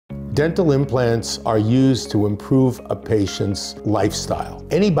Dental implants are used to improve a patient's lifestyle.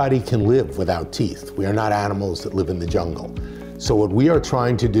 Anybody can live without teeth. We are not animals that live in the jungle. So what we are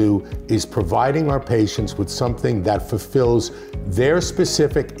trying to do is providing our patients with something that fulfills their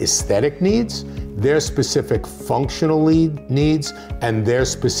specific aesthetic needs, their specific functional needs, and their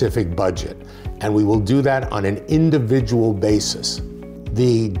specific budget. And we will do that on an individual basis.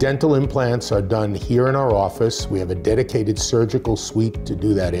 The dental implants are done here in our office. We have a dedicated surgical suite to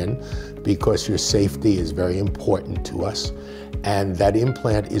do that in because your safety is very important to us. And that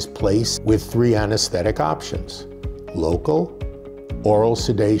implant is placed with 3 anesthetic options: local, oral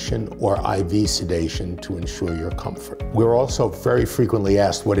sedation, or IV sedation to ensure your comfort. We're also very frequently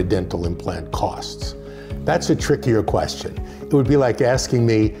asked what a dental implant costs. That's a trickier question. It would be like asking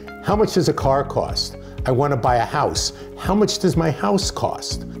me, how much does a car cost? I want to buy a house. How much does my house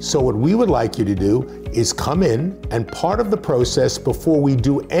cost? So what we would like you to do is come in, and part of the process before we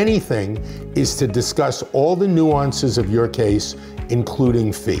do anything is to discuss all the nuances of your case,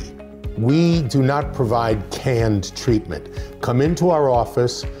 including fee. We do not provide canned treatment. Come into our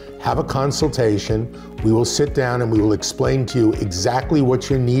office, have a consultation. We will sit down and we will explain to you exactly what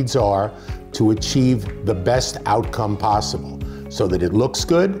your needs are to achieve the best outcome possible so that it looks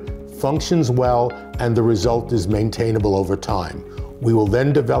good, functions well, and the result is maintainable over time. We will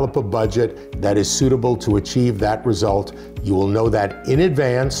then develop a budget that is suitable to achieve that result. You will know that in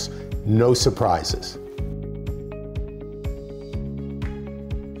advance, no surprises.